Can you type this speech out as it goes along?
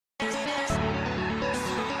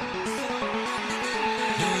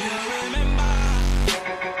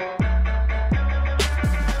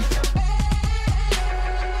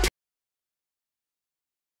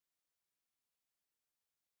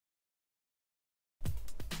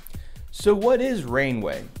So what is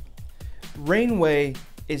Rainway? Rainway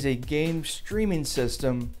is a game streaming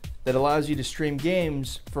system that allows you to stream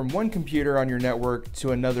games from one computer on your network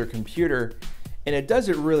to another computer, and it does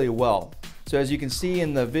it really well. So as you can see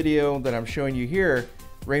in the video that I'm showing you here,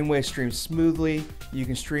 Rainway streams smoothly. You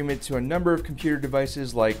can stream it to a number of computer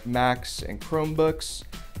devices like Macs and Chromebooks,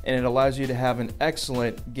 and it allows you to have an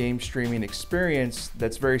excellent game streaming experience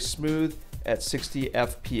that's very smooth at 60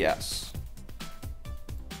 FPS.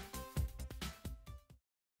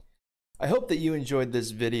 I hope that you enjoyed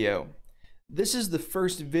this video. This is the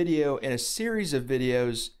first video in a series of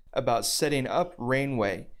videos about setting up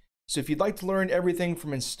Rainway. So if you'd like to learn everything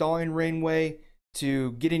from installing Rainway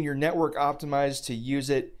to getting your network optimized to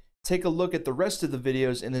use it, take a look at the rest of the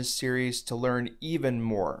videos in this series to learn even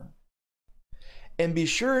more. And be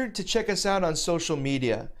sure to check us out on social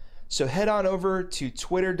media. So head on over to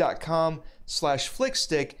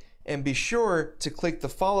twitter.com/Flickstiq and be sure to click the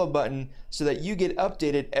follow button so that you get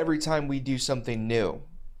updated every time we do something new.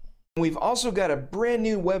 We've also got a brand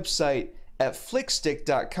new website at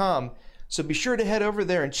flickstiq.com, so be sure to head over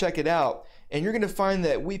there and check it out. And you're going to find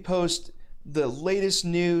that we post the latest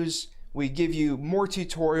news, we give you more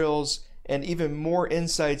tutorials, and even more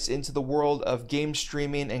insights into the world of game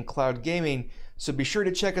streaming and cloud gaming. So be sure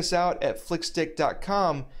to check us out at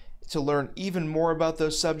flickstiq.com to learn even more about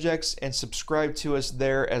those subjects and subscribe to us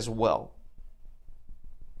there as well.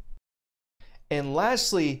 And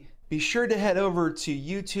lastly, be sure to head over to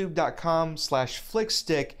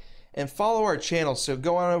youtube.com/Flickstiq and follow our channel. So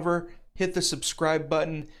go on over, hit the subscribe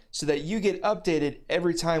button so that you get updated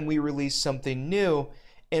every time we release something new.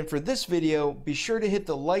 And for this video, be sure to hit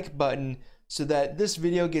the like button so that this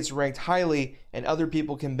video gets ranked highly and other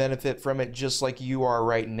people can benefit from it just like you are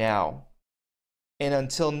right now. And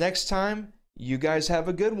until next time, you guys have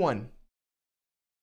a good one.